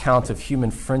famous account of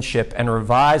human friendship and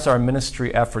revise our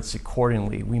ministry efforts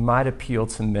accordingly, we might appeal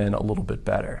to men a little bit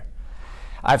better.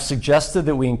 I've suggested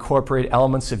that we incorporate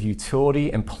elements of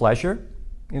utility and pleasure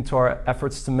into our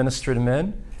efforts to minister to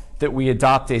men, that we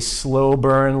adopt a slow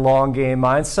burn, long game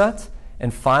mindset,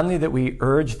 and finally that we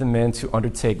urge the men to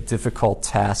undertake difficult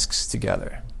tasks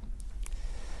together.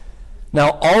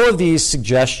 Now, all of these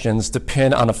suggestions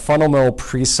depend on a fundamental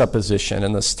presupposition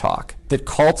in this talk, that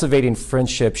cultivating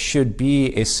friendship should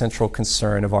be a central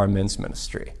concern of our men's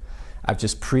ministry. I've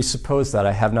just presupposed that.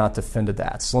 I have not defended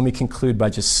that. So let me conclude by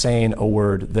just saying a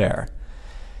word there.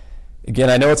 Again,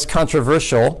 I know it's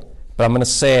controversial, but I'm going to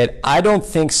say it. I don't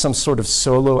think some sort of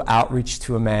solo outreach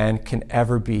to a man can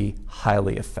ever be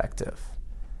highly effective.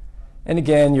 And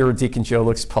again, your Deacon Joe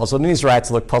looks puzzled, and he's right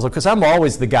to look puzzled, because I'm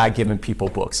always the guy giving people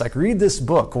books. Like, read this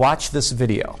book, watch this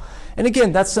video. And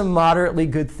again, that's a moderately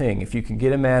good thing if you can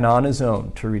get a man on his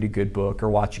own to read a good book or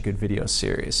watch a good video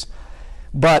series.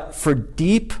 But for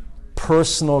deep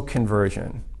personal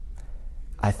conversion,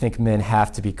 I think men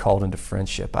have to be called into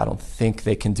friendship. I don't think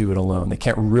they can do it alone. They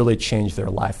can't really change their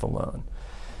life alone.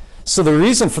 So the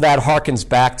reason for that harkens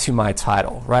back to my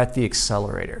title, right? The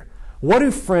Accelerator. What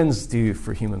do friends do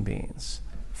for human beings?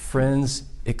 Friends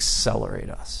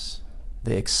accelerate us.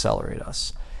 They accelerate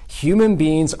us. Human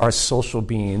beings are social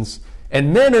beings,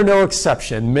 and men are no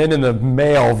exception. Men in the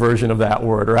male version of that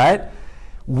word, right?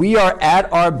 We are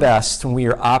at our best when we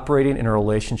are operating in a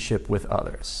relationship with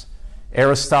others.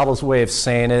 Aristotle's way of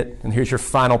saying it, and here's your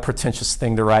final pretentious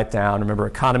thing to write down. Remember,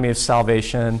 economy of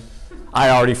salvation. I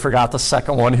already forgot the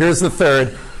second one. Here's the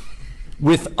third.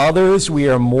 With others, we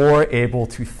are more able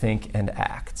to think and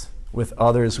act. With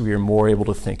others, we are more able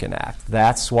to think and act.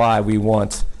 That's why we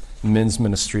want men's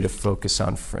ministry to focus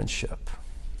on friendship.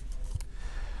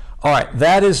 All right,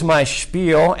 that is my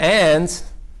spiel, and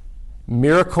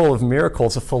miracle of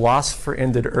miracles, a philosopher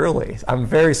ended early. I'm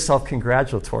very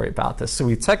self-congratulatory about this. So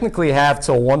we technically have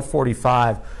till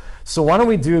 1:45. So why don't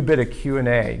we do a bit of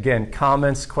Q&A? Again,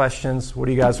 comments, questions, what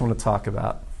do you guys want to talk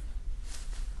about?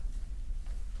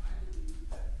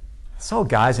 It's all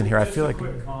guys in here. I feel like.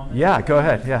 Yeah, go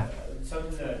ahead. Yeah.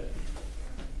 Something that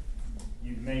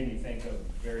you've made me think of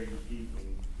very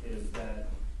deeply is that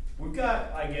we've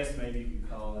got, I guess maybe you could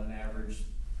call it an average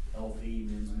healthy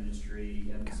men's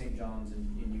ministry at St. John's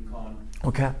in Yukon.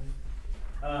 Okay.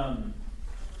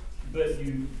 But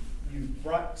you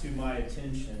brought to my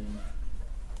attention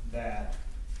that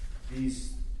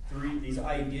these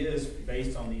ideas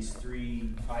based on these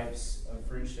three types of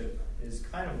friendship is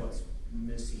kind of what's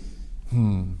missing.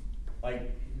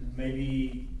 Like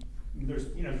maybe there's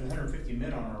 150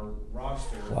 men on our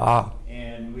roster. Wow.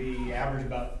 And we average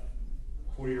about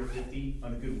 40 or 50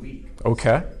 on a good week.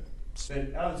 Okay.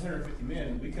 But out of the 150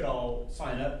 men, we could all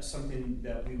sign up something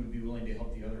that we would be willing to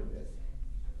help the other with.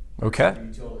 Okay.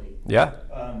 Utility. Yeah.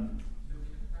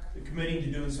 Committing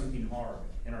to doing something hard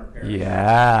in our parish.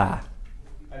 Yeah.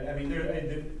 I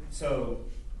mean, so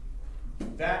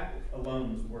that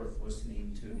alone was worth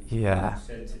listening to. Yeah. What you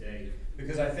said today,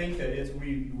 because I think that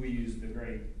we use the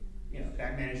great,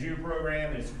 back managerial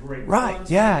program, and it's great. Right. Fun,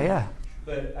 Yeah.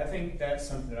 But I think that's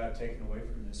something that I've taken away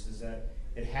from this is that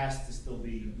it has to still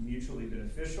be mutually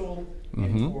beneficial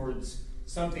and towards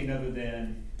something other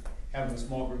than having a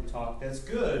small group talk. That's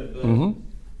good, but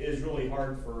it is really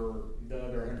hard for the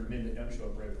other 100 men that don't show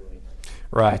up regularly.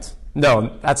 Right.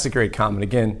 No, that's a great comment.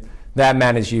 Again, that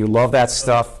man is you. Love that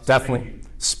stuff. Definitely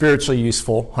spiritually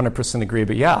useful. 100% agree.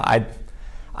 But yeah,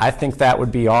 I think that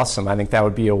would be awesome. I think that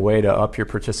would be a way to up your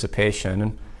participation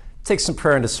and take some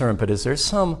prayer and discernment. But is there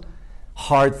some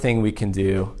hard thing we can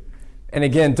do? And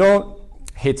again,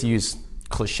 hate to use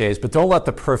cliches, but don't let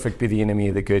the perfect be the enemy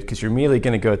of the good, because you're immediately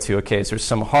going to go to, okay, is there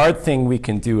some hard thing we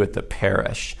can do at the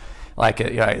parish? Like,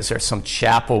 is there some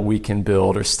chapel we can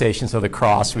build or stations of the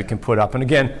cross we can put up? And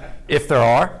again, if there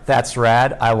are, that's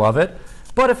rad. I love it.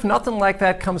 But if nothing like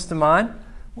that comes to mind,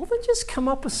 well, then just come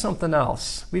up with something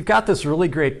else. We've got this really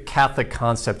great Catholic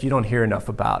concept you don't hear enough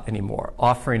about anymore,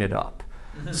 offering it up.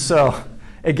 So,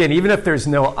 again, even if there's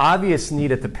no obvious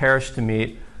need at the parish to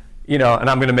meet, and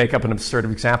I'm going to make up an absurd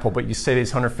example, but you say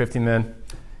these 150 men,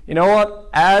 you know what?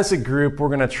 As a group, we're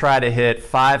going to try to hit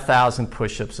 5,000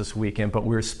 push-ups this weekend, but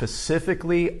we're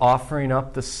specifically offering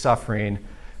up the suffering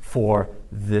for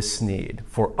this need,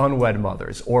 for unwed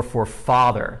mothers, or for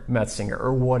Father Metzinger,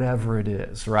 or whatever it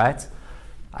is, right?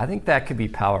 I think that could be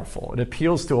powerful. It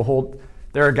appeals to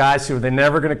there are guys who they're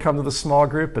never going to come to the small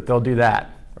group, but they'll do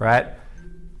that, right?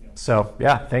 So,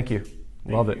 yeah, thank you.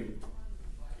 Love it.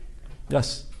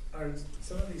 Yes? Are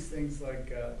some of these things like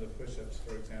the push-ups,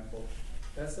 for example,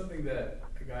 that's something that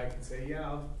a guy can say,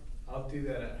 yeah, I'll do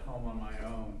that at home on my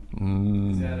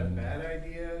own. Is that a bad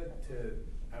idea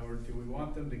or do we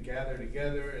want them to gather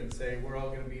together and say, we're all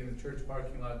going to be in the church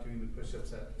parking lot doing the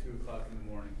push-ups at 2 o'clock in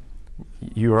the morning?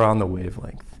 You are on the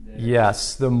wavelength.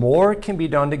 Yes, the more can be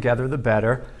done together, the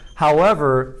better.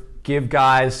 However, give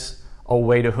guys a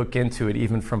way to hook into it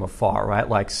even from afar, right?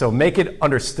 Like, so make it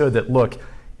understood that, look,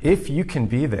 if you can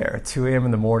be there at 2 a.m. in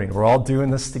the morning, we're all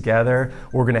doing this together,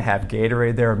 we're going to have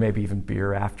Gatorade there or maybe even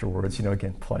beer afterwards,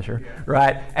 again, pleasure,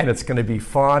 right? And it's going to be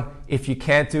fun. If you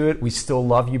can't do it, we still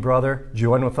love you, brother.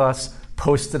 Join with us.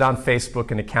 Post it on Facebook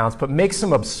and accounts, but make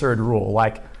some absurd rule.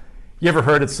 Like, you ever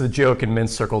heard it's a joke in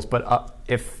men's circles, but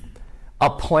if a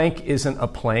plank isn't a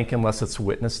plank unless it's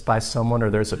witnessed by someone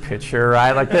or there's a picture,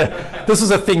 right? Like this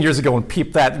was a thing years ago when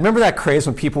remember that craze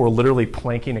when people were literally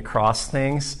planking across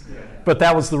things? Yeah. But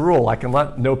that was the rule. Like,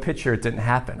 no picture, it didn't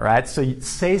happen, right? So you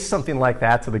say something like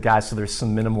that to the guys so there's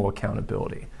some minimal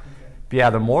accountability. Okay. But yeah,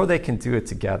 the more they can do it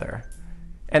together.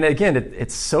 And again,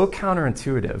 it's so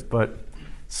counterintuitive, but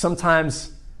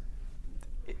sometimes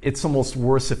it's almost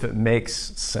worse if it makes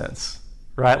sense,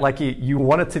 right? Like you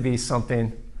want it to be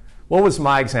something. What was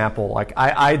my example? Like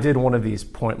I did one of these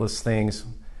pointless things.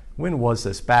 When was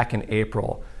this? Back in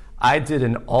April. I did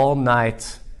an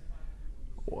all-night,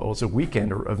 well, it was a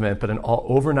weekend event, but an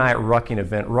overnight rucking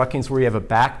event. Rucking's where you have a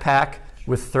backpack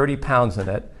with 30 pounds in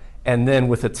it, and then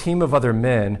with a team of other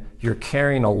men, you're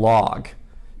carrying a log.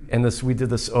 And we did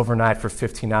this overnight for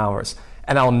 15 hours.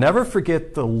 And I'll never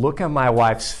forget the look on my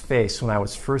wife's face when I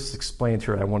was first explaining to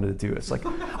her what I wanted to do. It's like,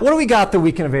 what do we got the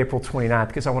weekend of April 29th?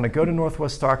 Because I want to go to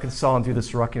Northwest Arkansas and do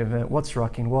this rucking event. What's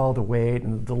rucking? Well, the weight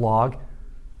and the log.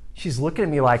 She's looking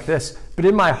at me like this. But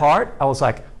in my heart, I was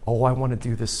like, oh, I want to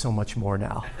do this so much more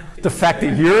now. The fact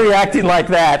that you're reacting like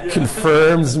that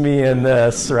confirms me in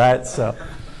this, right? So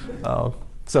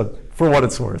for what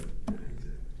it's worth.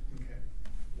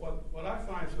 What I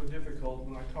find so difficult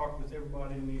when I talk with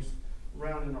everybody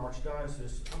around in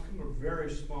Archdiocese, I'm from a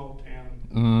very small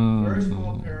town, very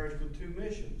small parish with 2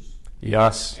 missions.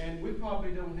 Yes. And we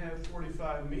probably don't have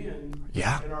 45 men in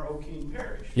our O'Keene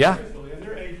parish. Yeah. And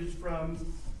their ages from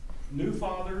new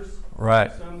fathers,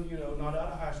 right? Some, not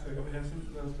out of high school, but we have some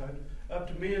of those types, up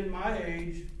to men my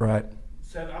age. Right.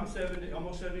 I'm 70,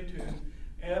 almost 72,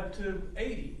 and up to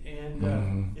 80.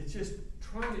 And it's just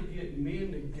trying to get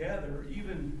men together,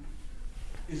 even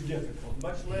is difficult,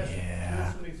 much less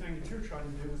doing so many things that you're trying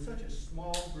to do with such a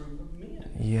small group of men.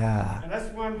 Yeah. And that's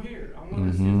why I'm here. I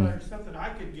want to see if there's something I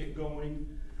could get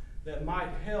going that might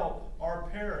help our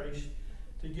parish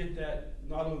to get that,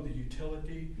 not only the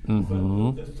utility,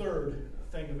 but the third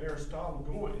thing of Aristotle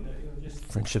going. That, just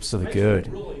friendships are the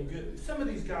good. Really good. Some of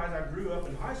these guys I grew up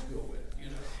in high school with.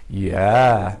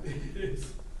 Yeah.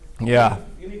 Yeah.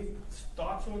 Any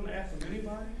thoughts on that from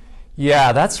anybody?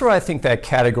 Yeah, that's where I think that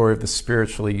category of the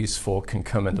spiritually useful can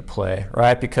come into play,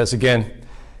 right? Because again,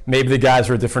 maybe the guys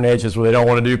are at different ages where they don't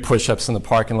want to do push-ups in the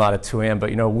parking lot at 2 a.m.,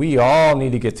 but we all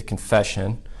need to get to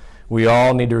confession. We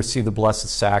all need to receive the Blessed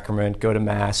Sacrament, go to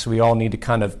Mass. We all need to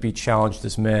kind of be challenged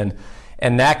as men.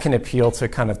 And that can appeal to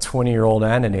kind of 20-year-old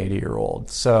and an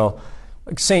 80-year-old. So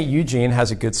like St. Eugene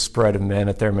has a good spread of men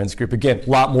at their men's group. Again, a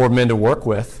lot more men to work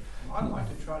with. I'd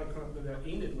like to try to come up with that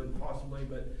Enid one possibly,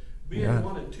 but being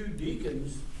one of 2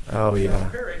 deacons in our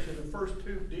parish and the first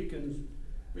 2 deacons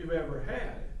we've ever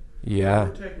had. Yeah.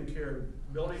 We're taking care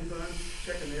of building funds,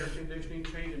 checking air conditioning,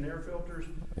 changing air filters,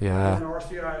 yeah. doing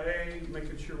RCIA,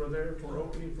 making sure we're there for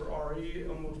opening for RE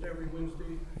almost every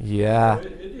Wednesday. Yeah. So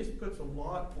it just puts a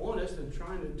lot on us, and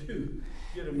trying to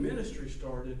get a ministry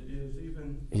started is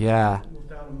even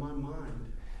almost out of my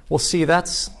mind. Well, see,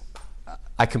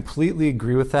 I completely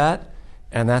agree with that,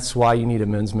 and that's why you need a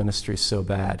men's ministry so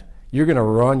bad. You're going to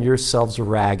run yourselves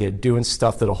ragged doing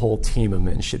stuff that a whole team of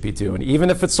men should be doing. Even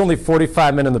if it's only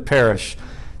 45 men in the parish,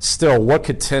 still, what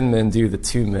could 10 men do that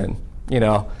 2 men,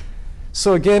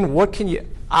 So again, what can you...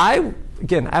 I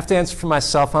have to answer for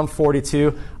myself. I'm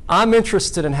 42. I'm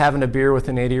interested in having a beer with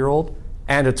an 80-year-old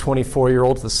and a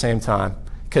 24-year-old at the same time,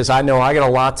 because I know I got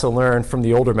a lot to learn from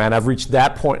the older man. I've reached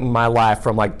that point in my life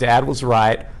where I'm like, Dad was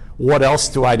right. What else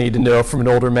do I need to know from an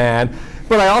older man?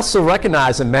 But I also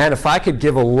recognize that, man, if I could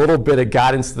give a little bit of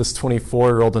guidance to this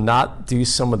 24-year-old and not do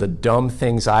some of the dumb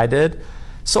things I did.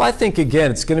 So I think,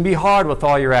 again, it's going to be hard with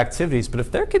all your activities, but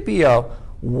if there could be a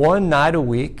one night a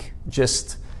week,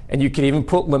 and you can even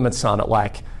put limits on it,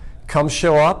 like come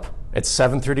show up at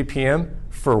 7:30 p.m.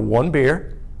 for 1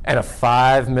 beer and a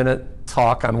 5-minute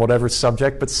talk on whatever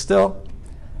subject, but still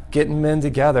getting men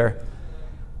together.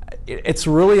 It's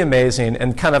really amazing,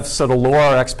 and kind of so to lower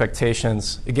our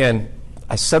expectations, again,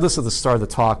 I said this at the start of the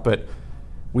talk, but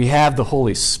we have the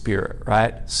Holy Spirit,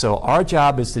 right? So our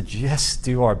job is to just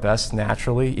do our best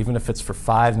naturally, even if it's for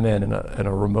 5 men in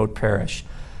a remote parish,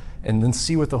 and then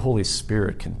see what the Holy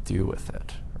Spirit can do with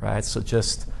it, right? So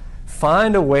just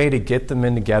find a way to get them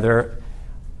in together.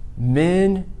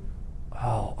 Men,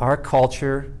 our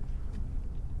culture,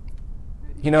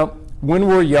 when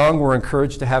we're young, we're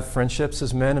encouraged to have friendships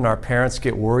as men, and our parents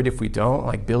get worried if we don't.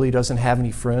 Like, Billy doesn't have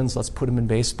any friends, let's put him in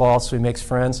baseball so he makes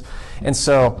friends. And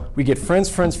so we get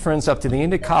friends up to the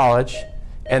end of college,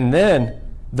 and then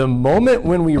the moment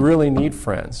when we really need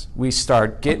friends, we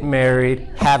start getting married,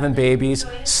 having babies,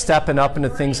 stepping up into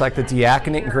things like the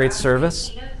diaconate and great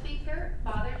service.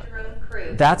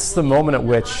 That's the moment at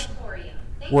which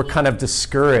we're kind of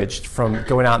discouraged from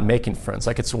going out and making friends.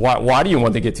 Like, it's why do you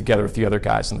want to get together with the other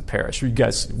guys in the parish? Are you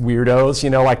guys weirdos?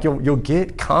 Like you'll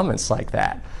get comments like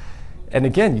that. And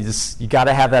again, you got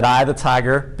to have that eye of the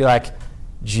tiger. Be like,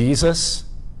 Jesus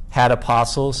had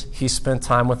apostles. He spent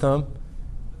time with them.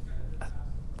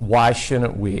 Why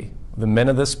shouldn't we? The men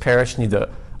of this parish need to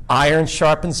iron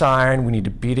sharpens iron. We need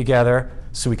to be together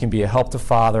so we can be a help to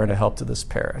Father and a help to this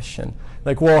parish. And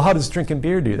like, well, how does drinking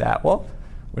beer do that? Well,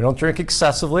 we don't drink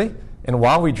excessively, and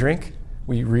while we drink,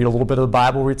 we read a little bit of the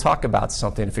Bible, we talk about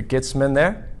something. If it gets them in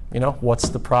there, what's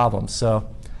the problem? So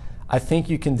I think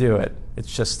you can do it.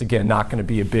 It's just, again, not going to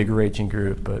be a big raging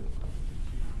group, but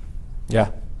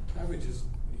yeah. I would just,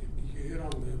 you hit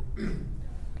on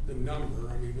the number.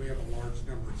 I mean, we have a large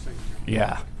number of St. John.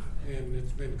 Yeah. And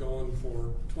it's been going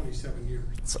for 27 years.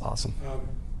 It's awesome.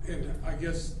 And I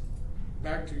guess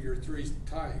back to your 3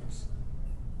 types,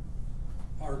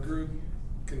 our group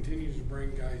continues to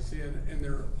bring guys in, and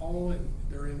they're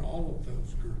in all of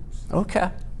those groups. Okay.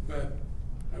 But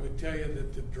I would tell you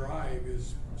that the drive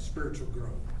is spiritual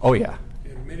growth. Oh, yeah.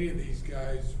 And many of these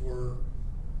guys were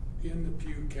in the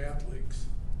pew Catholics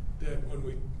that when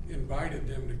we invited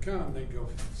them to come, they'd go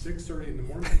 6:30 in the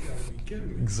morning. You gotta be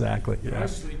kidding me. Exactly. I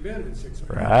sleep in at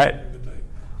 6:30. Right.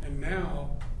 And now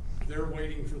they're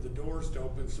waiting for the doors to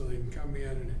open so they can come in.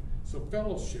 And so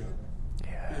fellowship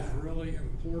is really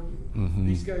important. Mm-hmm.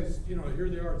 These guys, here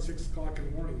they are at 6 o'clock in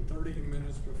the morning, 30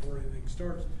 minutes before anything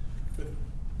starts. But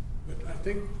I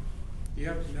think you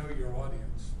have to know your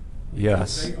audience.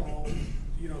 Yes. They all,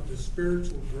 the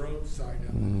spiritual growth side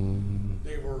of it.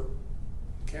 They were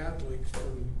Catholics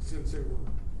since they were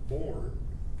born,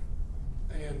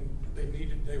 and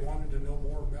they wanted to know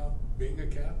more about being a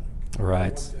Catholic.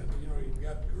 Right. You've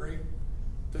got great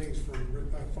things from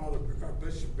Father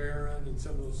Bishop Barron and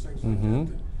some of those things Mm-hmm.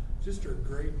 that just are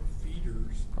great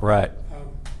feeders. Right.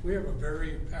 We have a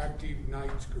very active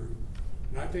Knights group,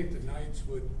 and I think the Knights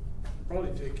would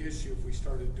probably take issue if we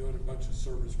started doing a bunch of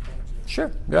service projects.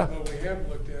 Sure, yeah. But we have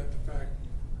looked at the fact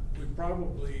we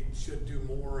probably should do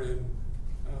more in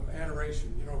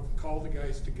adoration. Call the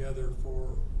guys together for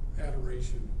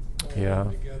adoration. Call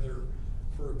them together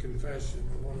for confession.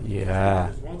 Or one of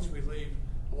because once we leave,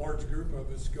 a large group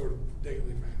of us go to daily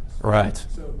mass. Right.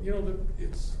 So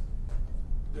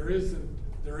there isn't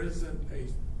a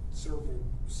silver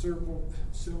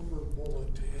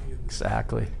bullet to any of this.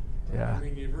 Exactly. Yeah. I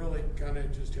mean, you really kind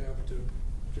of just have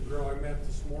to grow. I met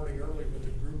this morning early with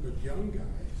a group of young guys.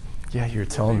 Yeah, you're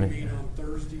telling me. They meet on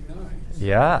Thursday nights.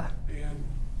 Yeah. And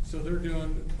so they're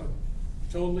doing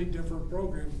a totally different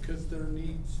program because their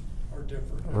needs are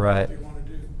different. Right. What they want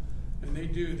to do. And they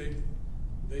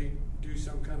do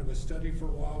some kind of a study for a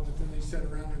while, but then they sit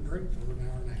around and drink for an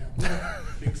hour and a half.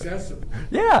 Not excessively.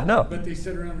 Yeah, no. But they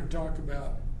sit around and talk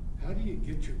about how do you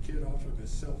get your kid off of his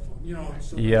cell phone?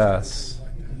 So yes.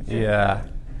 Like that. Yeah.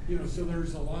 So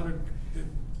there's a lot of,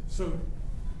 so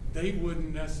they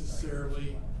wouldn't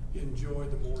necessarily enjoy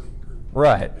the morning group.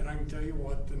 Right. And I can tell you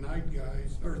what, the night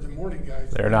guys, or the morning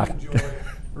guys, they're not enjoy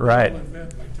right. in bed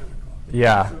by 10 o'clock.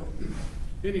 Yeah. So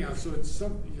anyhow, so it's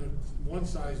one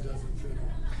size doesn't fit all.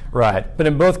 Right. But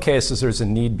in both cases, there's a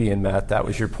need being met. That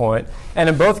was your point. And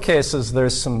in both cases,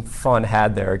 there's some fun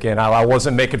had there. Again, I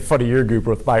wasn't making fun of your group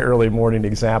with my early morning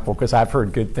example because I've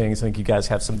heard good things. I think you guys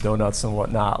have some donuts and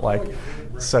whatnot.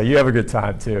 So you have a good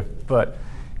time too. But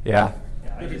yeah.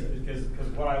 Yeah, I guess because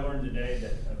what I learned today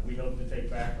that we hope to take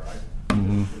back, right,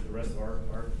 with the rest of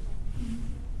our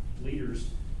leaders,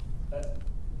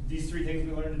 these 3 things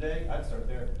we learned today, I'd start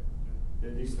there.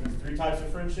 These 3 types of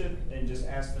friendship, and just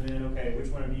ask them in, okay, which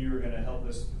one of you are going to help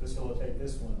us facilitate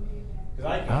this one?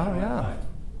 Because I can't.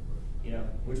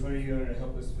 Which one are you going to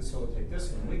help us facilitate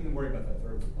this one? We can worry about that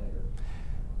 3rd one later.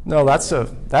 No,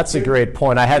 that's a great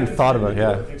point. I hadn't thought about it.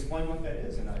 Yeah. Explain what that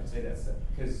is, and I'd say that's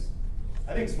because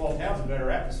I think small towns have a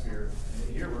better atmosphere.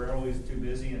 Here we're always too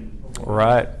busy and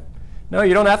right. No,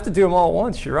 you don't have to do them all at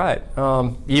once. You're right.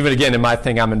 Even again, in my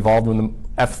thing, I'm involved in them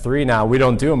F3 now. We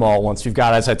don't do them all at once. We've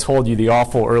got, as I told you, the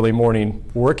awful early morning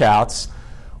workouts.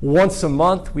 Once a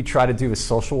month, we try to do a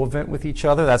social event with each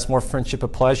other. That's more friendship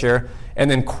of pleasure. And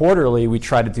then quarterly, we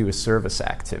try to do a service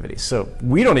activity. So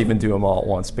we don't even do them all at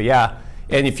once. But yeah,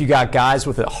 and if you got guys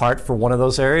with a heart for one of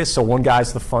those areas, so one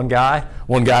guy's the fun guy,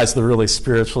 one guy's the really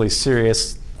spiritually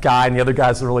serious guy, and the other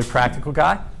guy's the really practical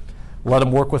guy, let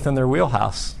them work within their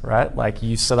wheelhouse, right? Like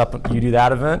you set up, you do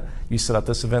that event, you set up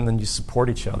this event, then you support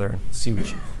each other and see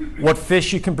what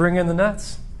fish you can bring in the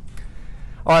nets.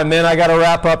 All right, man, I got to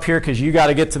wrap up here because you got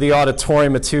to get to the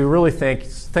auditorium at 2. Really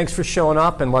thanks for showing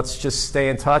up, and let's just stay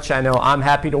in touch. I know I'm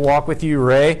happy to walk with you.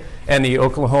 Ray and the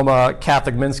Oklahoma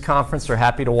Catholic Men's Conference are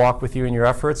happy to walk with you in your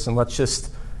efforts, and let's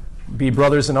just be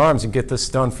brothers in arms and get this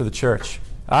done for the church.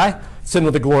 All right? Send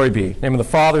with the glory be. In the name of the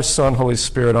Father, Son, Holy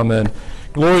Spirit. Amen.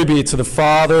 Glory be to the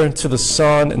Father, and to the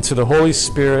Son, and to the Holy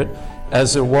Spirit,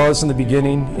 as it was in the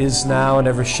beginning, is now, and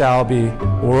ever shall be,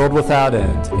 world without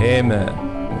end. Amen.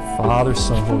 Father,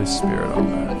 Son, Holy Spirit.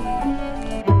 Amen.